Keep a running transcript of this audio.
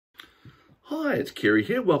Hi, it's Kerry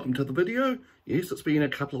here. Welcome to the video. Yes, it's been a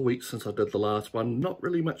couple of weeks since I did the last one. Not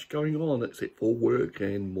really much going on except for work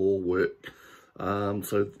and more work.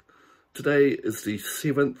 So today is the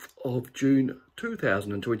 7th of June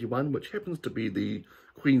 2021, which happens to be the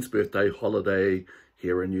Queen's birthday holiday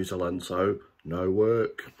here in New Zealand, so no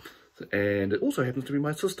work. And it also happens to be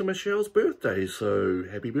my sister Michelle's birthday, so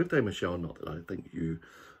happy birthday, Michelle. Not that I think you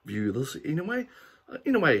view this anyway.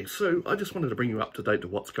 Anyway, so I just wanted to bring you up to date to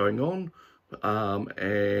what's going on.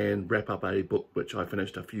 And wrap up a book which I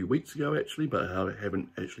finished a few weeks ago actually, but I haven't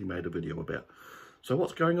actually made a video about. So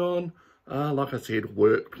what's going on? Like I said,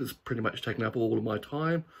 work is pretty much taking up all of my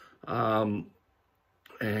time.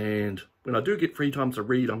 And when I do get free time to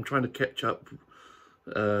read, I'm trying to catch up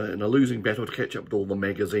in a losing battle to catch up with all the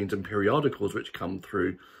magazines and periodicals which come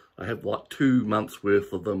through. I have like 2 months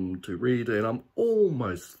worth of them to read and I'm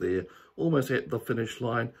almost there, almost at the finish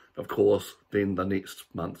line. Of course, then the next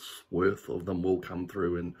month's worth of them will come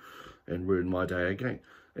through and ruin my day again.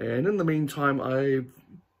 And in the meantime, I'm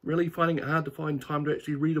really finding it hard to find time to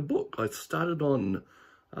actually read a book. I started on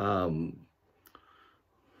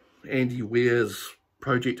Andy Weir's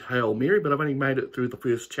Project Hail Mary, but I've only made it through the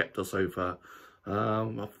first chapter so far.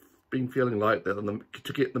 I've been feeling like that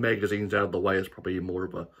to get the magazines out of the way is probably more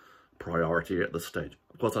of a priority at this stage.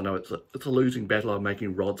 Of course, I know it's a losing battle. I'm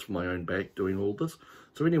making rods for my own back doing all this.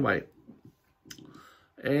 So anyway,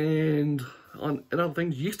 and on other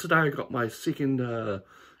things, yesterday I got my second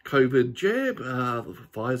COVID jab, the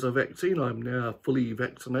Pfizer vaccine. I'm now fully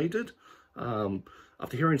vaccinated.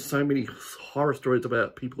 After hearing so many horror stories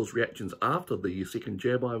about people's reactions after the second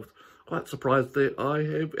jab, I was quite surprised that I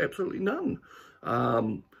have absolutely none.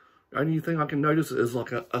 Only thing I can notice is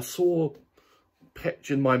like a sore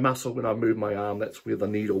patch in my muscle when I move my arm. That's where the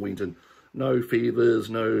needle went in. No fevers,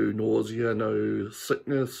 no nausea, no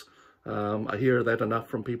sickness. I hear that enough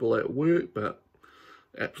from people at work, but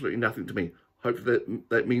absolutely nothing to me. Hopefully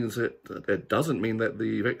that means that doesn't mean that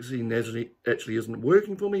the vaccine actually isn't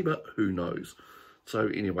working for me, but who knows. So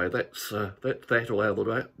anyway, that's that all out of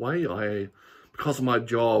the way. Because of my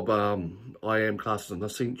job, I am classed as an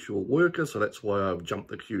essential worker, so that's why I've jumped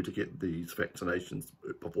the queue to get these vaccinations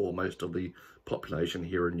before most of the population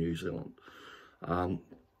here in New Zealand.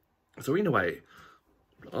 So anyway,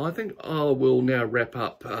 I think I will now wrap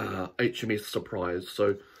up HMS Surprise.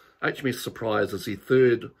 So HMS Surprise is the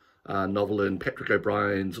third novel in Patrick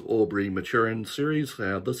O'Brien's Aubrey Maturin series.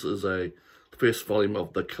 Now this is the first volume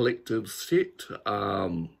of the collective set.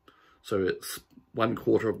 So it's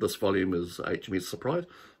 1/4 of this volume is HMS Surprise.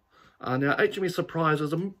 Now HMS Surprise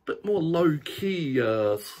is a bit more low-key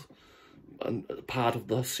part of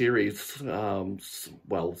the series.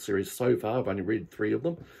 Well, series so far, I've only read 3 of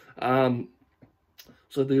them.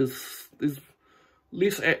 So there's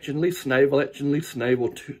less action, less naval action, less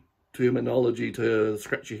naval terminology to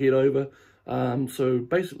scratch your head over. So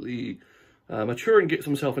basically, Maturin gets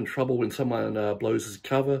himself in trouble when someone blows his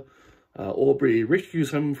cover. Aubrey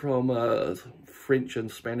rescues him from French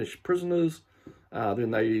and Spanish prisoners.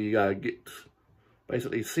 Then they get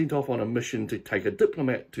basically sent off on a mission to take a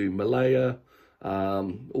diplomat to Malaya.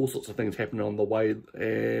 All sorts of things happen on the way,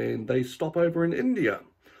 and they stop over in India.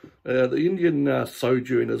 The Indian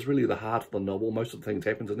sojourn is really the heart of the novel. Most of the things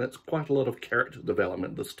happen, and that's quite a lot of character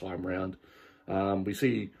development this time round. We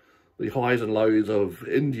see the highs and lows of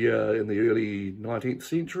India in the early 19th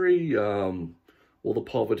century, all the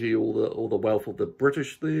poverty, all the wealth of the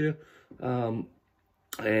British there,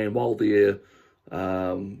 and while there,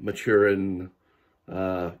 Maturin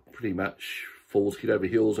pretty much falls head over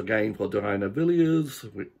heels again for Diana Villiers,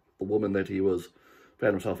 the woman that he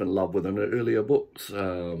found himself in love with in the earlier books.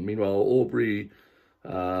 Meanwhile, Aubrey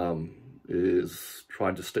is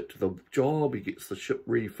trying to stick to the job. He gets the ship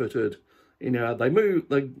refitted.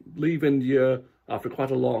 They leave India after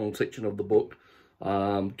quite a long section of the book,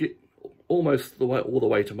 get almost all the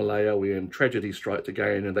way to Malaya, when tragedy strikes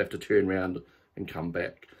again and they have to turn around and come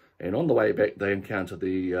back. And on the way back, they encounter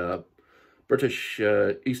the British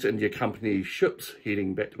East India Company ships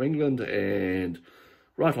heading back to England, and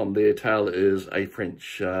right on their tail is a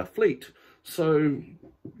French fleet. So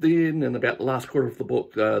then, in about the last quarter of the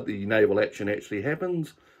book, the naval action actually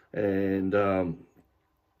happens, and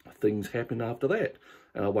things happen after that.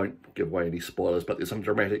 And I won't give away any spoilers, but there's some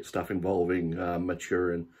dramatic stuff involving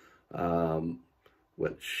Maturin,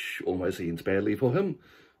 which almost ends badly for him.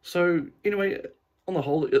 So anyway, on the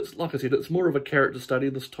whole, it's like I said, it's more of a character study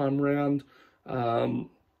this time around.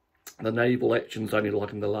 The naval action's only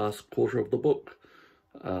like in the last quarter of the book,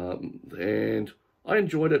 and I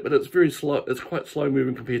enjoyed it, but it's very slow. It's quite slow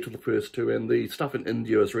moving compared to the first 2, and the stuff in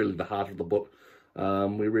India is really the heart of the book.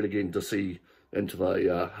 We're really getting to see into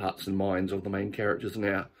the hearts and minds of the main characters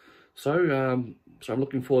now. So, so I'm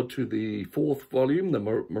looking forward to the 4th volume, the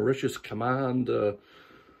Mauritius Command.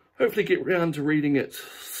 Hopefully get round to reading it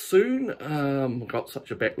soon. I've got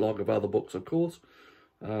such a backlog of other books, of course.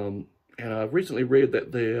 And I've recently read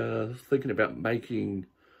that they're thinking about making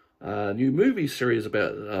a new movie series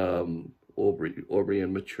about Aubrey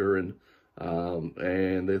and Maturin.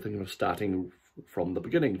 And they're thinking of starting from the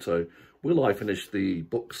beginning. So will I finish the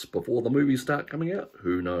books before the movies start coming out?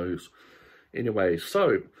 Who knows? Anyway,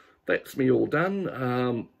 so that's me all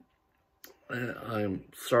done. I'm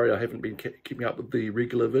sorry I haven't been keeping up with the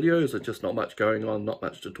regular videos. There's just not much going on, not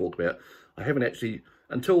much to talk about. I haven't actually,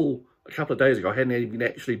 until a couple of days ago, I hadn't even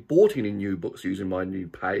actually bought any new books using my new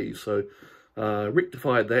pay. So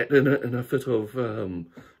rectified that in a fit of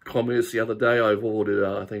commerce the other day. I've ordered,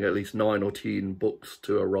 I think, at least 9 or 10 books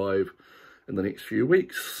to arrive in the next few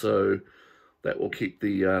weeks. So that will keep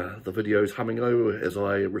the videos humming over as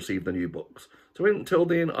I receive the new books. So until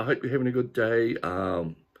then, I hope you're having a good day.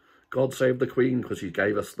 God save the Queen, because she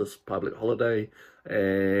gave us this public holiday,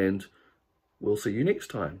 and we'll see you next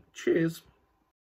time. Cheers.